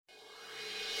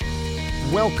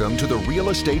Welcome to the Real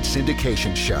Estate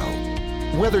Syndication Show.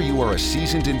 Whether you are a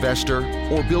seasoned investor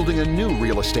or building a new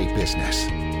real estate business,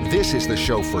 this is the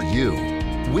show for you.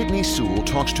 Whitney Sewell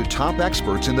talks to top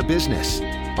experts in the business.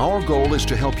 Our goal is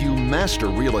to help you master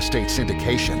real estate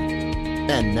syndication.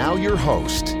 And now your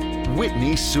host,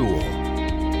 Whitney Sewell.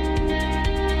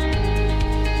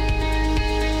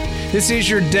 This is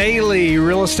your daily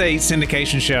real estate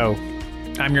syndication show.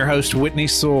 I'm your host, Whitney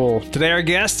Sewell. Today our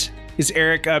guest is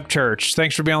Eric Upchurch.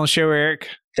 Thanks for being on the show, Eric.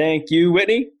 Thank you,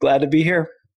 Whitney. Glad to be here.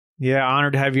 Yeah,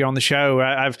 honored to have you on the show.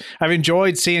 I've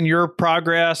enjoyed seeing your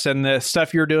progress and the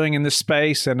stuff you're doing in this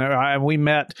space. And we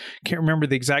met, can't remember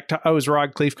the exact time. Oh, it was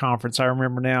Rod Cleef Conference. I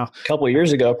remember now. A couple of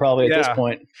years ago, probably at this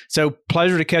point. So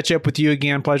pleasure to catch up with you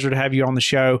again. Pleasure to have you on the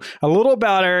show. A little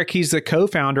about Eric. He's the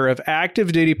co-founder of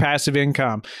Active Duty Passive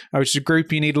Income, which is a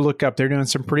group you need to look up. They're doing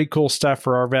some pretty cool stuff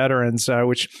for our veterans,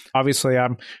 which obviously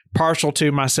I'm partial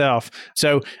to myself.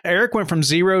 So Eric went from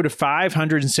 0 to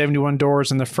 571 doors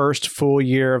in the first full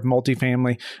year of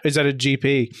multifamily. Is at a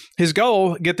GP. His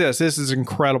goal, get this is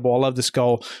incredible. I love this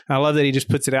goal. I love that he just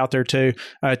puts it out there too,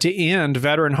 to end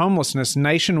veteran homelessness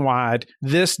nationwide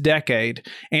this decade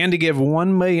and to give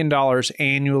 $1 million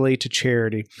annually to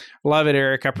charity. Love it,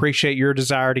 Eric. I appreciate your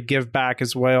desire to give back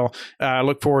as well. I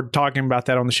look forward to talking about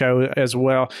that on the show as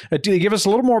well. Give us a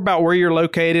little more about where you're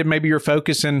located, maybe your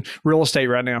focus in real estate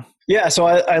right now. Yeah, so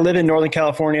I live in Northern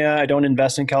California. I don't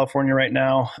invest in California right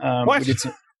now. What?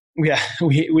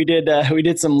 We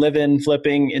did some live-in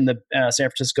flipping in the San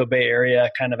Francisco Bay Area,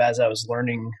 kind of as I was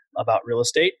learning about real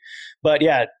estate. But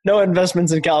yeah, no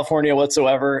investments in California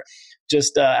whatsoever.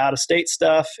 Just out of state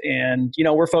stuff, and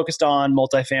we're focused on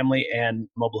multifamily and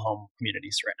mobile home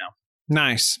communities right now.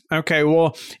 Nice. Okay.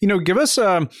 Well, give us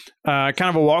kind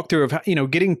of a walkthrough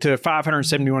of getting to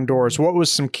 571 doors. What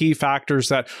was some key factors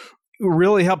that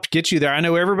really helped get you there? I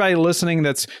know everybody listening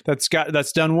that's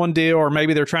done one deal, or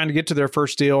maybe they're trying to get to their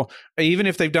first deal. Even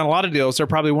if they've done a lot of deals, they're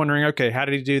probably wondering, okay, how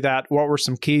did he do that? What were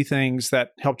some key things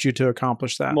that helped you to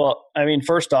accomplish that? Well, I mean,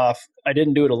 first off, I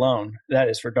didn't do it alone. That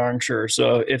is for darn sure.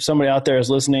 So if somebody out there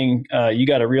is listening, you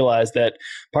got to realize that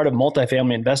part of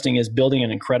multifamily investing is building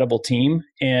an incredible team.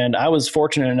 And I was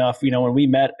fortunate enough, when we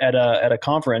met at a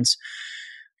conference,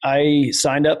 I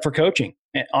signed up for coaching.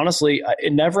 And honestly,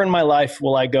 never in my life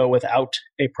will I go without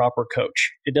a proper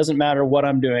coach. It doesn't matter what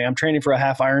I'm doing. I'm training for a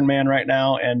half Ironman right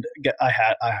now, and I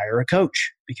hire a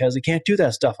coach because you can't do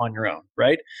that stuff on your own,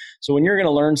 right? So when you're going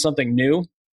to learn something new,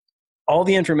 all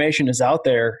the information is out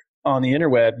there on the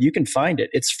interweb. You can find it.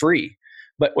 It's free.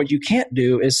 But what you can't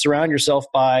do is surround yourself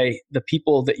by the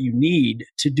people that you need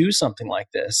to do something like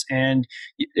this. And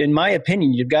in my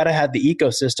opinion, you've got to have the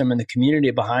ecosystem and the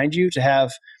community behind you to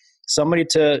have somebody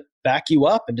to back you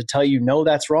up and to tell you, no,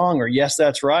 that's wrong, or yes,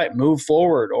 that's right, move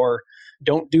forward, or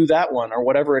don't do that one, or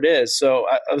whatever it is. So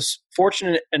I was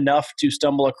fortunate enough to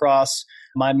stumble across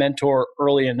my mentor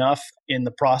early enough in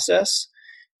the process.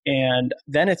 And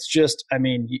then it's just,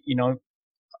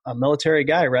 a military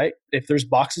guy, right? If there's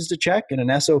boxes to check in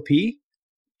an SOP,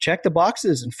 check the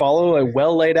boxes and follow a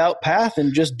well laid out path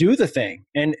and just do the thing.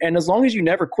 And as long as you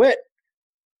never quit,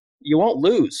 you won't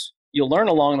lose. You'll learn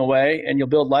along the way, and you'll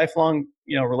build lifelong,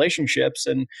 relationships.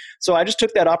 And so I just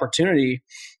took that opportunity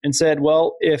and said,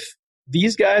 well, if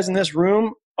these guys in this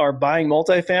room are buying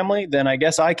multifamily, then I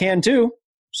guess I can too.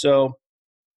 So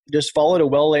just followed a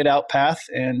well laid out path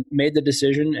and made the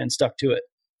decision and stuck to it.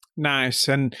 Nice.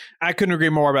 And I couldn't agree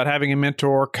more about having a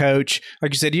mentor, coach.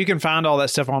 Like you said, you can find all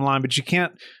that stuff online, but you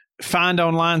can't find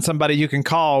online somebody you can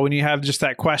call when you have just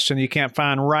that question you can't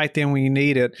find right then when you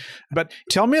need it. But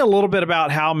tell me a little bit about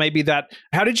how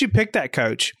did you pick that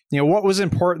coach? What was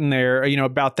important there,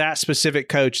 about that specific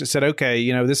coach that said,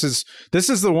 okay, this is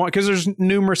the one, because there's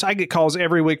numerous, I get calls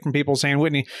every week from people saying,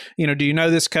 Whitney, do you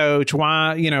know this coach?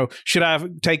 Why, should I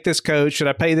take this coach? Should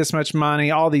I pay this much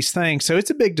money? All these things. So it's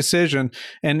a big decision.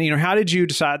 And, how did you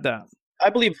decide that?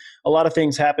 I believe a lot of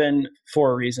things happen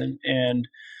for a reason. And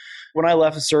when I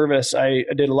left the service, I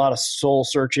did a lot of soul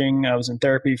searching. I was in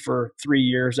therapy for 3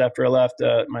 years after I left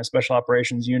my special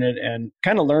operations unit, and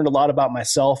kind of learned a lot about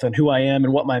myself and who I am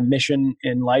and what my mission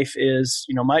in life is.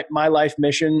 My life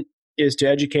mission is to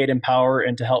educate, empower,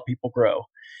 and to help people grow.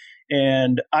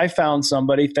 And I found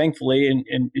somebody, thankfully,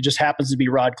 and it just happens to be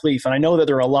Rod Cleef. And I know that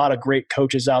there are a lot of great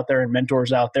coaches out there and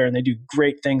mentors out there, and they do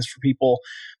great things for people,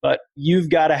 but you've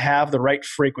got to have the right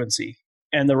frequency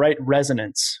and the right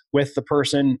resonance with the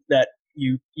person that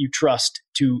you trust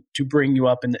to bring you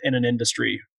up in an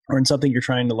industry or in something you're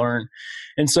trying to learn.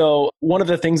 And so one of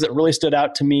the things that really stood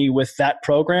out to me with that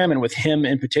program and with him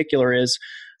in particular is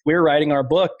we were writing our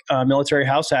book, Military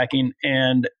House Hacking,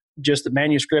 and just the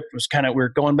manuscript was kind of, we were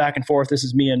going back and forth. This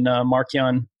is me and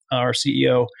Markian, our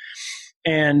CEO.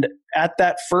 And at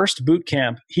that first boot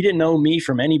camp, he didn't know me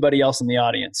from anybody else in the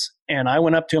audience. And I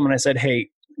went up to him and I said, hey,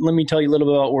 let me tell you a little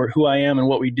bit about who I am and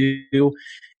what we do.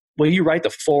 Will you write the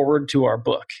foreword to our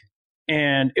book?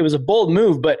 And it was a bold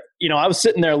move, but I was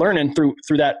sitting there learning through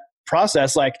that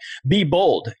process, like, be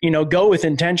bold, go with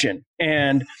intention.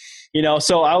 And,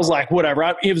 so I was like,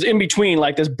 whatever. It was in between,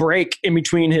 like this break in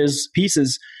between his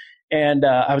pieces. And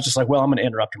I was just like, well, I'm going to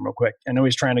interrupt him real quick. I know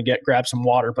he's trying to grab some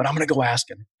water, but I'm going to go ask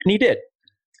him. And he did.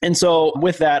 And so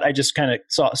with that, I just kind of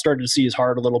started to see his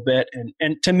heart a little bit.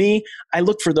 And to me, I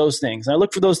look for those things. I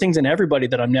look for those things in everybody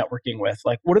that I'm networking with.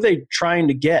 Like, what are they trying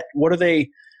to get? What are they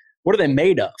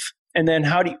made of? And then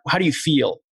how do you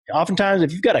feel? Oftentimes,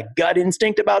 if you've got a gut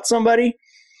instinct about somebody,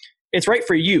 it's right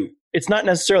for you. It's not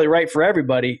necessarily right for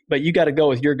everybody, but you got to go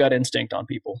with your gut instinct on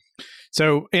people.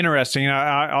 So interesting.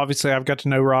 Obviously, I've got to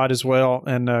know Rod as well,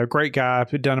 and a great guy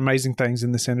who's done amazing things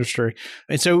in this industry.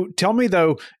 And so tell me,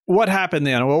 though, what happened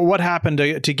then? Well, what happened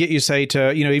to get you, say,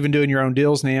 to even doing your own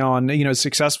deals now and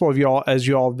successful as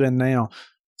you all have been now?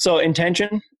 So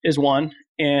intention is one.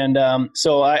 And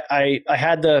so I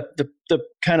had the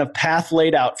kind of path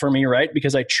laid out for me, right?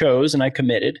 Because I chose and I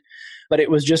committed, but it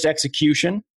was just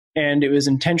execution, and it was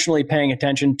intentionally paying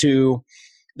attention to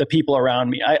the people around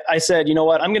me. I said, you know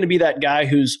what? I'm going to be that guy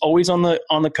who's always on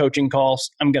the coaching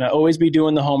calls. I'm going to always be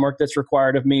doing the homework that's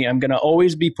required of me. I'm going to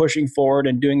always be pushing forward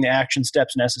and doing the action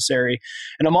steps necessary.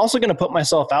 And I'm also going to put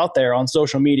myself out there on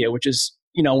social media, which is,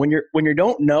 when you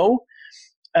don't know.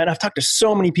 And I've talked to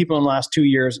so many people in the last 2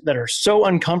 years that are so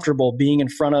uncomfortable being in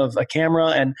front of a camera,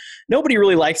 and nobody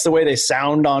really likes the way they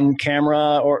sound on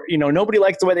camera, or, nobody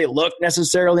likes the way they look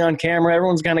necessarily on camera.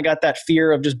 Everyone's kind of got that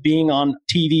fear of just being on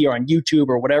TV or on YouTube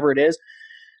or whatever it is,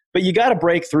 but you got to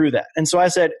break through that. And so I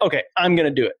said, okay, I'm going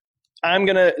to do it.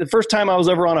 The first time I was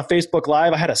ever on a Facebook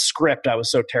Live, I had a script. I was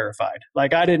so terrified.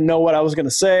 Like, I didn't know what I was going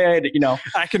to say.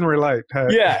 I can relate.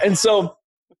 Yeah. And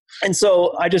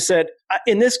so I just said,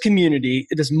 in this community,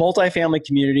 this multifamily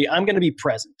community, I'm going to be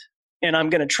present, and I'm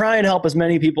going to try and help as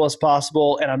many people as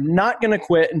possible. And I'm not going to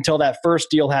quit until that first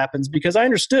deal happens, because I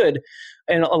understood,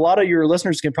 and a lot of your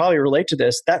listeners can probably relate to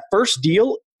this, that first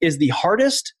deal is the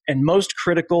hardest and most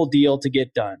critical deal to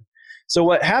get done. So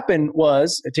what happened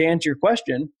was, to answer your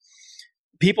question,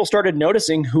 people started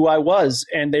noticing who I was,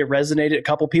 and a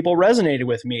couple people resonated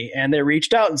with me, and they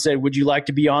reached out and said, would you like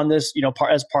to be on this,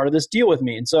 as part of this deal with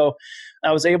me? And so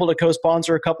I was able to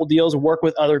co-sponsor a couple deals, work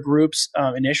with other groups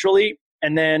initially.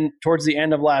 And then towards the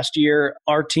end of last year,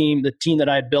 our team, the team that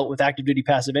I had built with Active Duty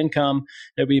Passive Income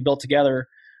that we built together,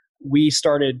 we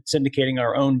started syndicating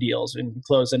our own deals and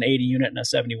closed an 80 unit and a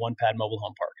 71 pad mobile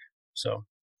home park. So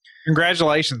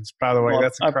congratulations, by the way.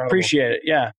 That's incredible. I appreciate it.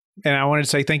 Yeah. And I wanted to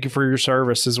say thank you for your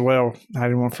service as well. I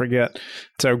didn't want to forget.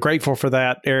 So grateful for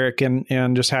that, Eric,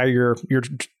 and just how you're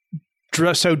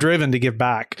so driven to give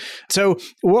back. So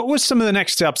what was some of the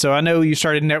next steps? So I know you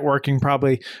started networking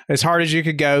probably as hard as you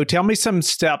could go. Tell me some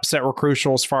steps that were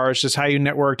crucial as far as just how you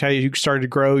networked, how you started to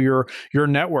grow your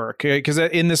network. Because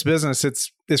in this business,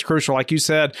 it's crucial. Like you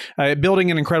said, building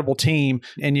an incredible team,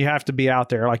 and you have to be out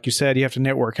there. Like you said, you have to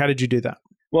network. How did you do that?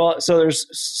 Well, so there's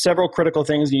several critical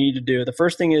things you need to do. The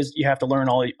first thing is you have to learn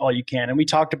all you can. And we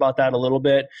talked about that a little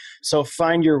bit. So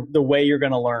find the way you're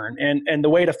going to learn. And the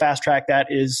way to fast track that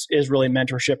is really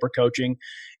mentorship or coaching,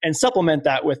 and supplement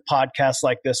that with podcasts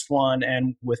like this one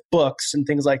and with books and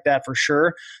things like that for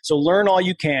sure. So learn all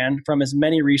you can from as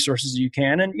many resources as you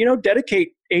can, and, dedicate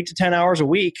 8 to 10 hours a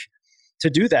week to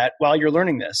do that while you're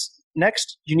learning this.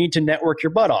 Next, you need to network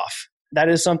your butt off. That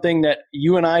is something that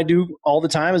you and I do all the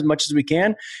time as much as we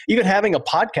can. Even having a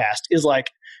podcast is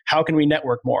like, how can we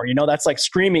network more? That's like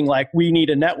screaming like we need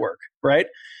a network, right?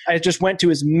 I just went to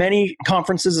as many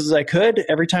conferences as I could.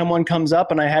 Every time one comes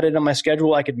up and I had it on my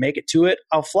schedule, I could make it to it,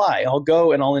 I'll fly. I'll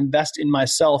go and I'll invest in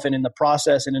myself and in the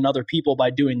process and in other people by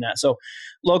doing that. So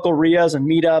local RIAs and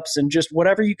meetups and just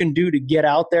whatever you can do to get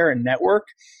out there and network,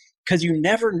 because you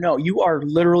never know. You are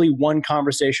literally one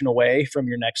conversation away from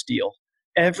your next deal.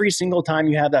 Every single time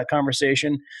you have that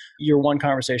conversation, you're one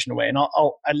conversation away. And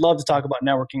I'd love to talk about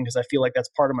networking because I feel like that's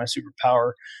part of my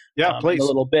superpower. Yeah, please. A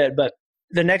little bit. But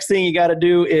the next thing you got to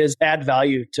do is add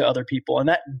value to other people. And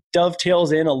that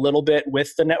dovetails in a little bit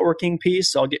with the networking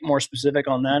piece. So I'll get more specific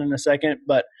on that in a second.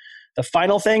 But the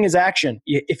final thing is action.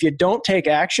 If you don't take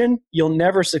action, you'll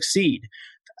never succeed.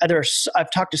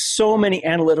 I've talked to so many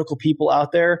analytical people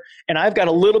out there, and I've got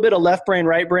a little bit of left brain,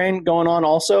 right brain going on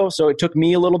also. So it took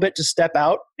me a little bit to step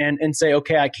out and say,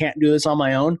 okay, I can't do this on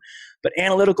my own. But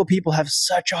analytical people have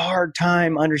such a hard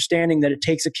time understanding that it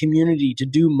takes a community to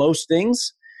do most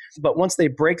things. But once they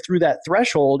break through that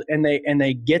threshold and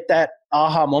they get that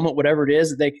aha moment, whatever it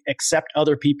is, they accept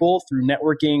other people through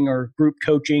networking or group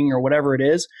coaching or whatever it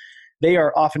is, they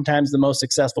are oftentimes the most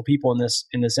successful people in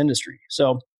this industry.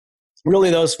 So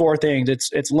really those four things.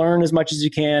 It's learn as much as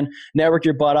you can, network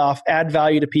your butt off, add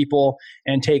value to people,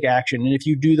 and take action. And if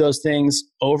you do those things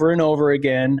over and over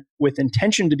again with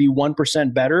intention to be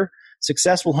 1% better,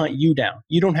 success will hunt you down.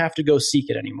 You don't have to go seek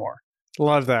it anymore.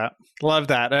 Love that. Love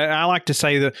that. I like to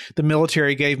say that the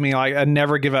military gave me like a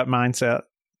never give up mindset.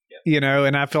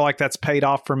 And I feel like that's paid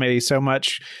off for me so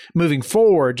much moving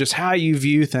forward, just how you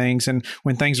view things. And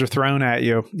when things are thrown at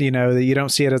you, that you don't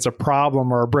see it as a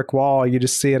problem or a brick wall. You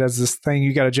just see it as this thing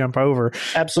you got to jump over.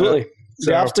 Absolutely.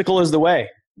 The obstacle is the way.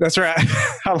 That's right.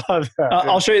 I love that.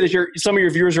 I'll show you that some of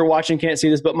your viewers who are watching can't see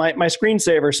this, but my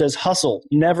screensaver says hustle,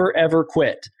 never, ever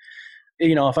quit.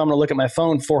 If I'm going to look at my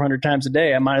phone 400 times a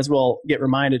day, I might as well get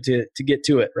reminded to get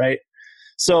to it, right?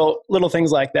 So little things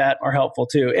like that are helpful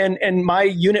too. And my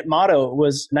unit motto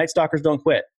was Night Stalkers don't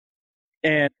quit.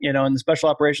 And, in the special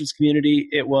operations community,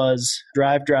 it was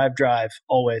drive, drive, drive,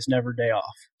 always, never day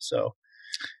off. So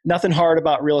nothing hard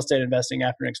about real estate investing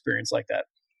after an experience like that.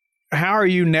 How are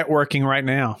you networking right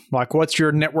now? Like, what's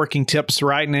your networking tips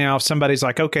right now? If somebody's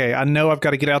like, okay, I know I've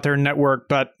got to get out there and network,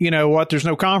 but you know what? There's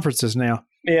no conferences now.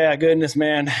 Yeah, goodness,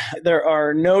 man. There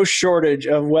are no shortage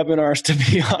of webinars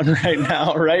to be on right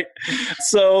now, right?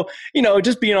 So,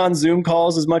 just being on Zoom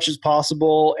calls as much as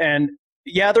possible. And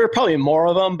yeah, there are probably more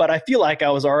of them, but I feel like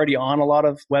I was already on a lot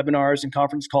of webinars and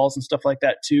conference calls and stuff like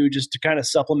that too, just to kind of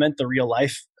supplement the real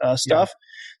life stuff. Yeah.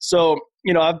 So,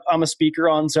 I'm a speaker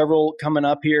on several coming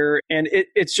up here, and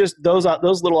it's just those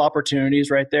little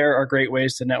opportunities right there are great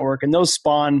ways to network, and those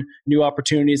spawn new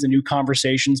opportunities and new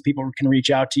conversations. People can reach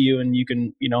out to you, and you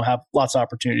can have lots of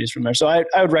opportunities from there. So I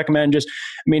would recommend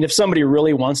if somebody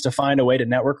really wants to find a way to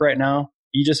network right now,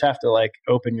 you just have to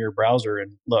open your browser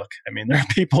and look. There are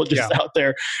people just out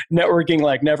there networking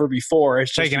like never before.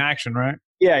 It's just taking action, right?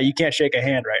 Yeah, you can't shake a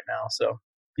hand right now. So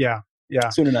yeah,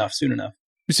 soon enough.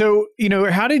 So,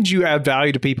 how did you add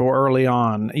value to people early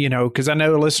on? Because I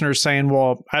know listeners saying,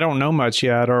 well, I don't know much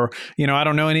yet, or, I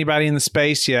don't know anybody in the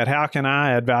space yet. How can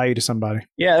I add value to somebody?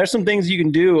 Yeah, there's some things you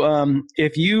can do.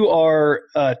 If you are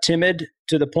timid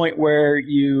to the point where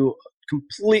you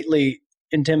completely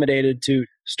intimidated to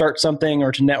start something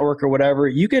or to network or whatever,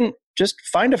 you can just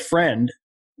find a friend,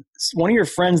 one of your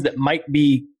friends that might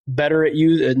be better at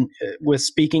you with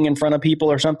speaking in front of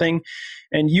people or something,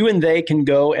 and you and they can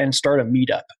go and start a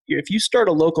meetup. If you start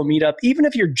a local meetup, even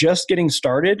if you're just getting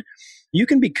started, you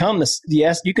can become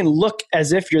you can look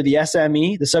as if you're the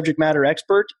SME, the subject matter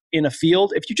expert in a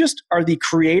field, if you just are the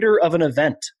creator of an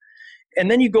event. And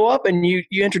then you go up and you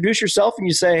introduce yourself and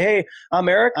you say, hey, I'm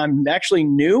Eric. I'm actually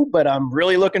new, but I'm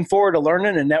really looking forward to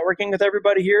learning and networking with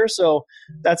everybody here. So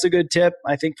that's a good tip,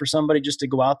 I think, for somebody just to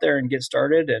go out there and get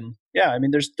started. And yeah,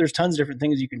 there's tons of different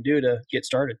things you can do to get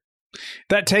started.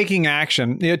 That taking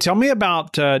action. Tell me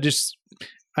about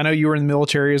I know you were in the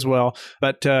military as well,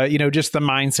 but just the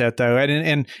mindset though.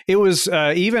 And it was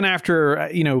even after,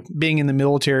 being in the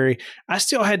military, I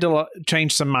still had to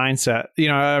change some mindset.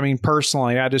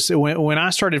 Personally, I just, when I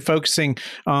started focusing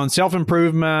on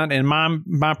self-improvement and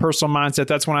my personal mindset,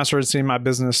 that's when I started seeing my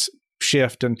business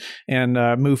shift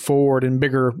and move forward in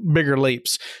bigger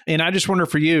leaps. And I just wonder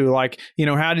for you,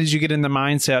 how did you get in the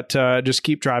mindset to just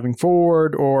keep driving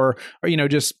forward, or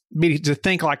just to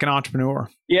think like an entrepreneur?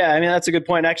 Yeah, that's a good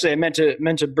point. Actually, I meant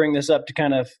to bring this up to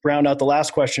kind of round out the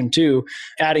last question too.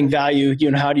 Adding value,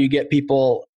 how do you get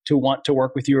people to want to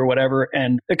work with you or whatever?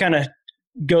 And it kind of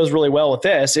goes really well with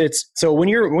this. So when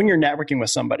you're networking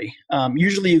with somebody,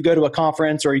 usually you go to a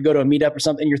conference or you go to a meetup or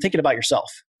something, you're thinking about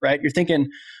yourself, right? You're thinking,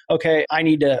 okay, I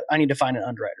need to find an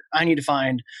underwriter. I need to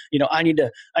find, I need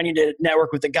to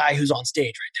network with the guy who's on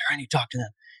stage right there. I need to talk to them.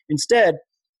 Instead,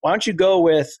 why don't you go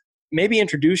with, maybe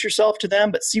introduce yourself to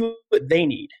them, but see what they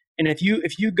need. And if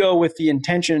you go with the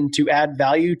intention to add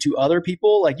value to other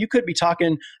people, you could be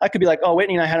talking, I could be like, oh,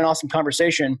 Whitney and I had an awesome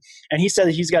conversation, and he said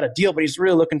that he's got a deal, but he's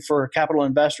really looking for capital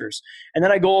investors. And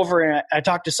then I go over and I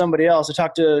talk to somebody else. I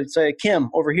talk to, say,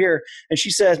 Kim over here, and she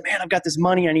says, man, I've got this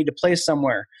money I need to place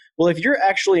somewhere. Well, if you're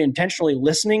actually intentionally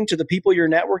listening to the people you're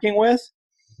networking with,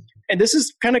 and this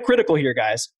is kind of critical here,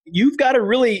 guys, you've got to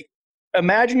really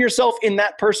imagine yourself in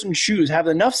that person's shoes, have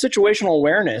enough situational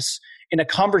awareness in a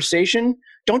conversation.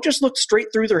 Don't just look straight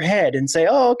through their head and say,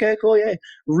 oh, okay, cool, yeah.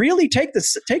 Really take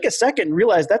a second and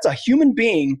realize that's a human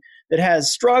being that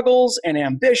has struggles and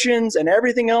ambitions and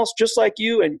everything else just like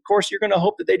you. And of course, you're going to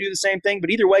hope that they do the same thing. But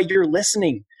either way, you're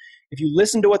listening. If you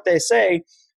listen to what they say,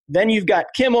 then you've got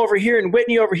Kim over here and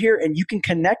Whitney over here, and you can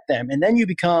connect them. And then you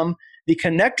become the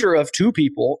connector of two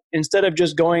people, instead of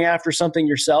just going after something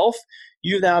yourself,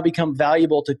 you've now become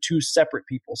valuable to two separate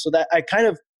people. So that I kind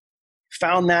of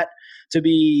found that to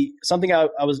be something I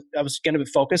was going to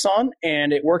focus on,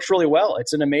 and it works really well.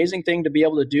 It's an amazing thing to be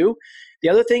able to do. The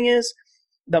other thing is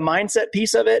the mindset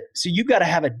piece of it. So you've got to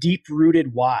have a deep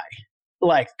rooted why.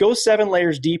 Like, go 7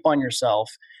 layers deep on yourself.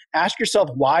 Ask yourself,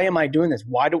 why am I doing this?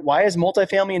 Why is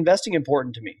multifamily investing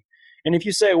important to me? And if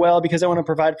you say, well, because I want to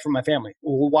provide for my family.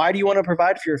 Well, why do you want to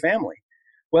provide for your family?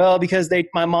 Well, because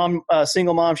my mom,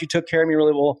 single mom, she took care of me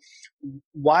really well.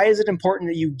 Why is it important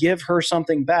that you give her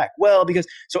something back? Well, because,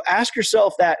 so ask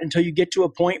yourself that until you get to a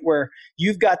point where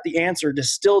you've got the answer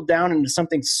distilled down into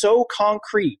something so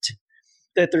concrete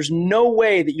that there's no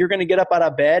way that you're going to get up out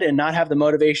of bed and not have the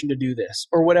motivation to do this,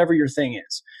 or whatever your thing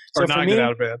is. Or not get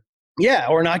out of bed. Yeah,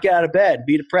 or not get out of bed,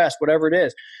 be depressed, whatever it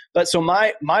is. But so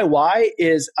my why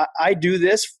is I do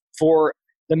this for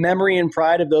the memory and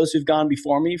pride of those who've gone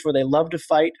before me, for they love to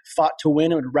fight, fought to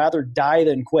win, and would rather die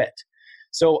than quit.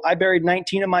 So I buried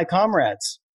 19 of my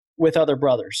comrades with other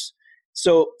brothers.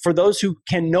 So for those who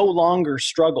can no longer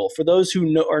struggle, for those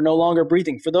who are no longer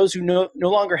breathing, for those who no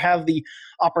longer have the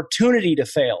opportunity to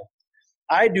fail,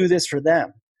 I do this for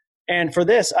them. And for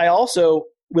this, I also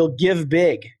will give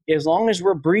big. As long as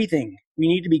we're breathing, we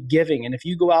need to be giving. And if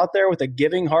you go out there with a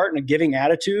giving heart and a giving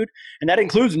attitude, and that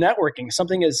includes networking,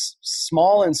 something as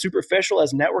small and superficial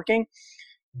as networking,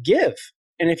 give.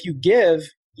 And if you give,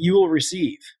 you will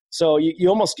receive. So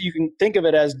you can think of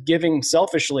it as giving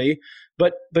selfishly,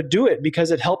 but do it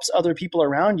because it helps other people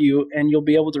around you, and you'll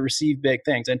be able to receive big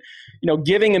things. And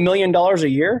giving $1 million a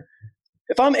year,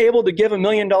 if I'm able to give $1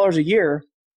 million a year,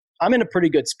 I'm in a pretty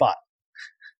good spot,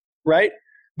 right?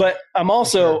 But I'm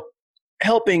also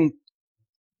helping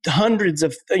hundreds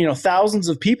of thousands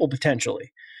of people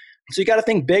potentially. So you got to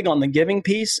think big on the giving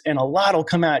piece, and a lot will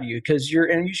come at you because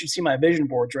and you should see my vision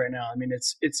boards right now. I mean,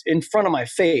 it's in front of my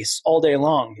face all day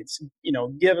long. It's,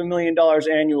 give $1 million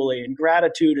annually, and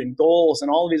gratitude and goals and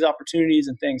all of these opportunities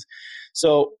and things.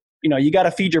 So, you got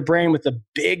to feed your brain with the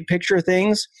big picture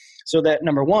things so that,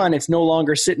 number one, it's no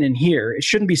longer sitting in here. It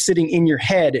shouldn't be sitting in your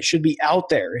head. It should be out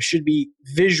there. It should be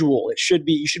visual. You should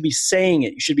be saying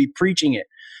it. You should be preaching it.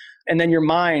 And then your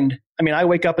mind, I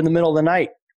wake up in the middle of the night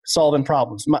solving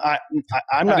problems. I do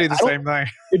the same thing.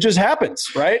 It just happens,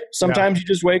 right? Sometimes you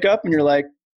just wake up and you're like,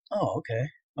 oh, okay,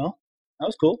 well, that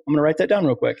was cool. I'm going to write that down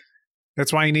real quick.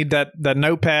 That's why you need that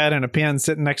notepad and a pen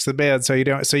sitting next to the bed so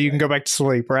you can go back to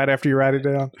sleep right after you write it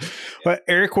down. But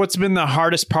Eric, what's been the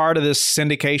hardest part of this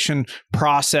syndication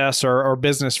process or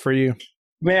business for you?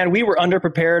 Man, we were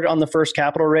underprepared on the first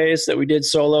capital raise that we did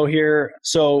solo here.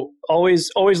 So always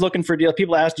looking for deals.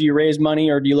 People ask, do you raise money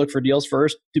or do you look for deals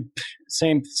first?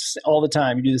 Same all the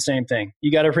time. You do the same thing.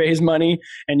 You got to raise money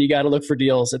and you got to look for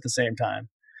deals at the same time.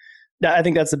 I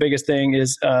think that's the biggest thing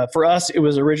is for us, it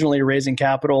was originally raising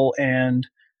capital. And,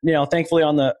 thankfully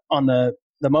on the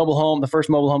mobile home, the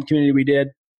first mobile home community we did,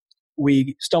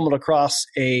 we stumbled across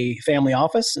a family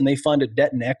office and they funded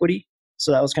debt and equity.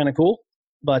 So that was kind of cool.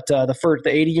 But the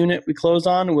 80 unit we closed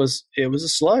on it was a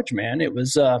sludge, man. It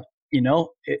was,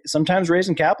 sometimes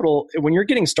raising capital, when you're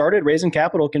getting started, raising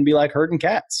capital can be like herding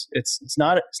cats. It's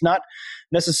not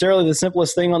necessarily the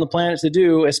simplest thing on the planet to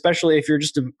do, especially if you're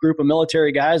just a group of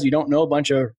military guys. You don't know a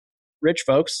bunch of rich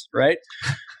folks, right?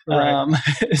 Right.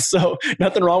 So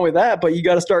nothing wrong with that, but you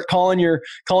got to start calling your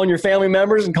family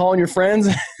members and calling your friends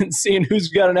and seeing who's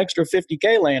got an extra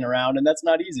 50K laying around, and that's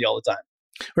not easy all the time.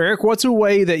 Eric, what's a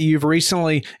way that you've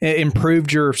recently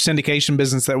improved your syndication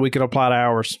business that we could apply to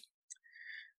ours?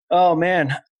 Oh,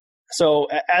 man. So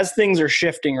as things are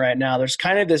shifting right now, there's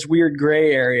kind of this weird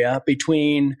gray area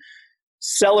between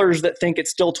sellers that think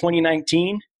it's still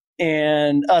 2019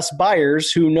 and us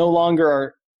buyers who no longer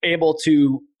are able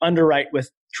to underwrite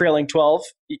with trailing 12.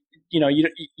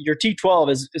 Your T12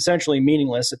 is essentially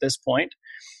meaningless at this point.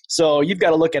 So you've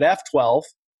got to look at F12.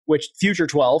 Future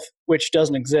 12, which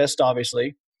doesn't exist,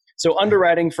 obviously. So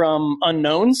underwriting from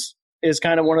unknowns is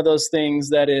kind of one of those things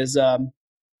that is a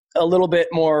little bit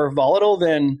more volatile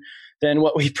than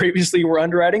what we previously were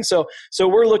underwriting. So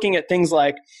we're looking at things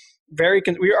like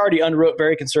we already underwrote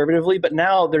very conservatively, but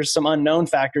now there's some unknown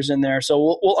factors in there.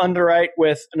 So we'll underwrite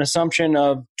with an assumption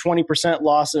of 20%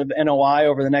 loss of NOI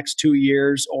over the next 2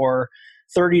 years, or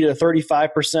 30 to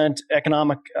 35%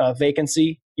 economic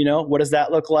vacancy. What does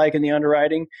that look like in the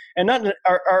underwriting? And not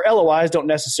our LOIs don't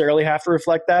necessarily have to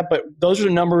reflect that, but those are the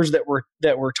numbers that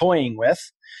we're toying with,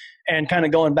 and kind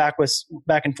of going back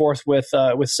and forth with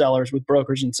sellers, with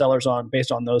brokers and sellers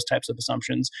based on those types of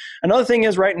assumptions. Another thing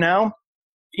is right now,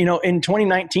 in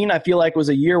 2019, I feel like was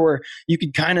a year where you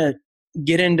could kind of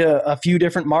get into a few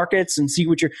different markets and see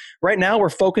right now we're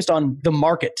focused on the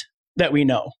market that we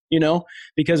know,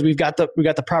 because we've got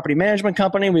the property management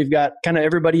company, we've got kind of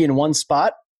everybody in one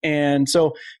spot. And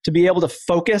so to be able to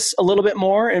focus a little bit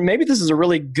more, and maybe this is a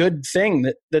really good thing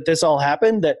that this all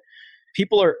happened, that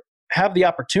people have the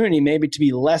opportunity maybe to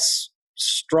be less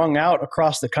strung out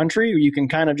across the country. You can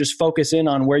kind of just focus in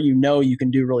on where you can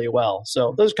do really well.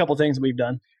 So those are a couple of things that we've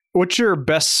done. What's your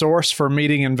best source for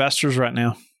meeting investors right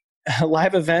now?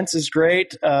 Live events is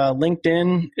great.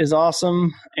 LinkedIn is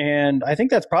awesome. And I think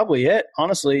that's probably it.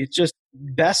 Honestly, it's just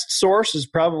best source is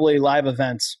probably live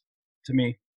events to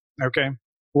me. Okay.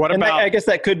 I guess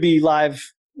that could be live,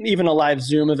 even a live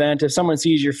Zoom event. If someone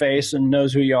sees your face and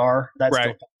knows who you are, that's right.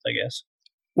 Still counts, I guess.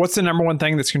 What's the number one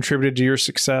thing that's contributed to your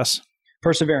success?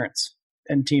 Perseverance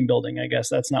and team building, I guess.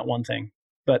 That's not one thing,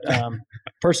 but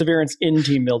perseverance in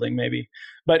team building maybe.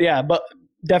 But yeah, but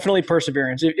definitely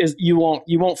perseverance. You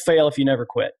won't fail if you never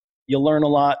quit. You'll learn a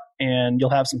lot and you'll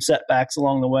have some setbacks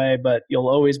along the way, but you'll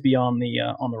always be on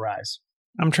the rise.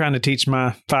 I'm trying to teach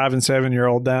my 5 and 7 year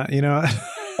old that,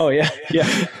 Oh yeah.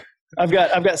 Yeah. I've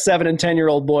got 7 and 10 year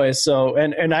old boys. So,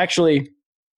 and I actually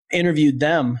interviewed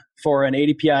them for an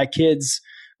ADPI Kids.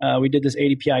 We did this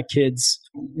ADPI Kids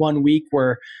 1 week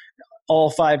where all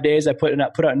 5 days I put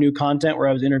out new content where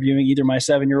I was interviewing either my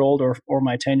 7-year-old or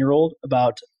my 10-year-old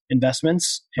about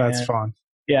investments. That's fun.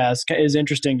 Yeah, it's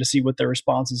interesting to see what their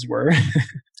responses were.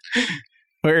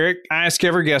 Well, Eric, I ask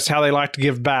every guest how they like to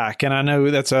give back, and I know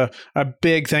that's a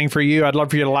big thing for you. I'd love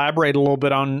for you to elaborate a little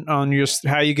bit on just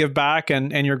how you give back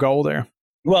and your goal there.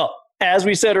 Well, as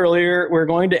we said earlier, we're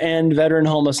going to end veteran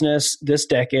homelessness this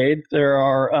decade. There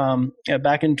are,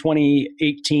 back in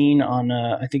 2018, on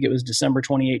I think it was December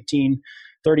 2018,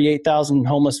 38,000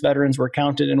 homeless veterans were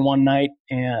counted in one night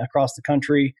across the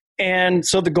country. And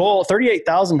so the goal,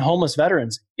 38,000 homeless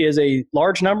veterans, is a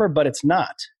large number, but it's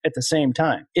not at the same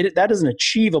time. That is an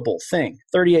achievable thing.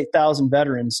 38,000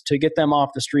 veterans, to get them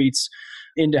off the streets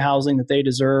into housing that they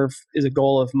deserve, is a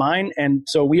goal of mine. And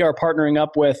so we are partnering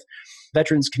up with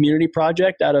Veterans Community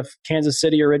Project out of Kansas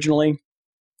City originally.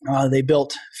 They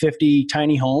built 50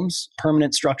 tiny homes,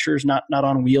 permanent structures, not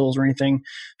on wheels or anything.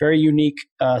 Very unique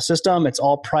system. It's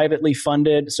all privately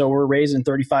funded. So we're raising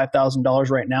 $35,000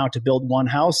 right now to build one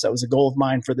house. That was a goal of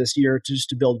mine for this year, just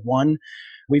to build one.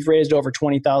 We've raised over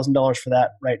 $20,000 for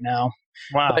that right now.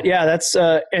 Wow. But yeah, that's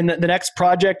and the next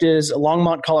project is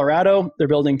Longmont, Colorado. They're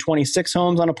building 26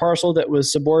 homes on a parcel that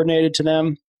was subordinated to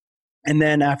them. And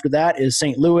then after that is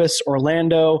St. Louis,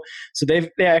 Orlando. So they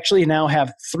actually now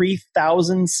have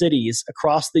 3,000 cities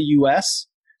across the U.S.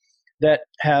 that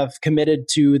have committed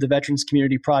to the Veterans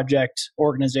Community Project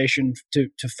organization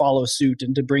to follow suit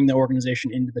and to bring the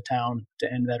organization into the town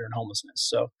to end veteran homelessness.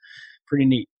 So pretty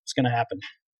neat. It's going to happen.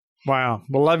 Wow.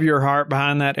 Well, love your heart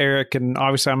behind that, Eric. And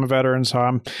obviously I'm a veteran, so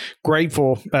I'm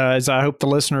grateful, as I hope the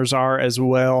listeners are as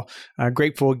well.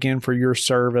 Grateful again for your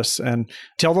service. And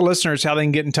tell the listeners how they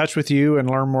can get in touch with you and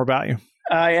learn more about you.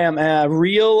 I am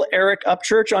real Eric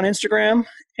Upchurch on Instagram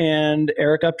and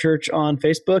Eric Upchurch on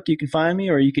Facebook. You can find me,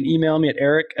 or you can email me at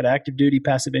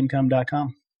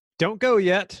eric@activedutypassiveincome.com. Don't go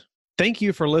yet. Thank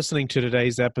you for listening to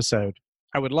today's episode.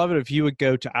 I would love it if you would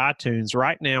go to iTunes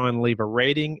right now and leave a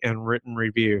rating and written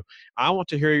review. I want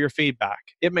to hear your feedback.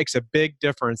 It makes a big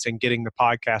difference in getting the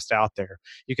podcast out there.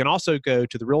 You can also go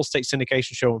to the Real Estate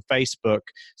Syndication Show on Facebook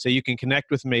so you can connect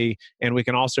with me, and we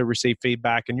can also receive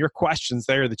feedback and your questions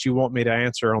there that you want me to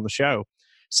answer on the show.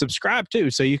 Subscribe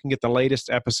too so you can get the latest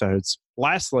episodes.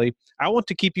 Lastly, I want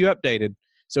to keep you updated.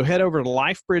 So head over to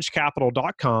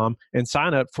lifebridgecapital.com and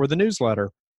sign up for the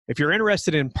newsletter. If you're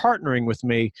interested in partnering with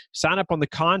me, sign up on the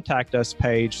Contact Us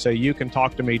page so you can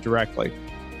talk to me directly.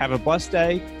 Have a blessed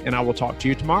day, and I will talk to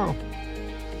you tomorrow.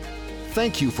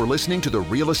 Thank you for listening to the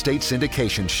Real Estate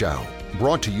Syndication Show,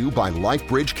 brought to you by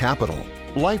LifeBridge Capital.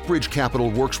 LifeBridge Capital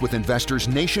works with investors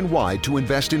nationwide to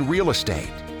invest in real estate,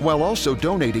 while also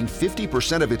donating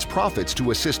 50% of its profits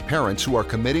to assist parents who are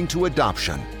committing to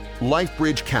adoption.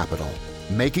 LifeBridge Capital,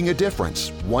 making a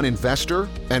difference, one investor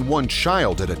and one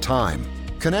child at a time.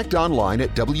 Connect online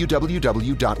at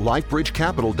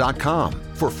www.lifebridgecapital.com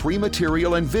for free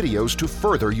material and videos to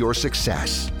further your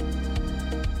success.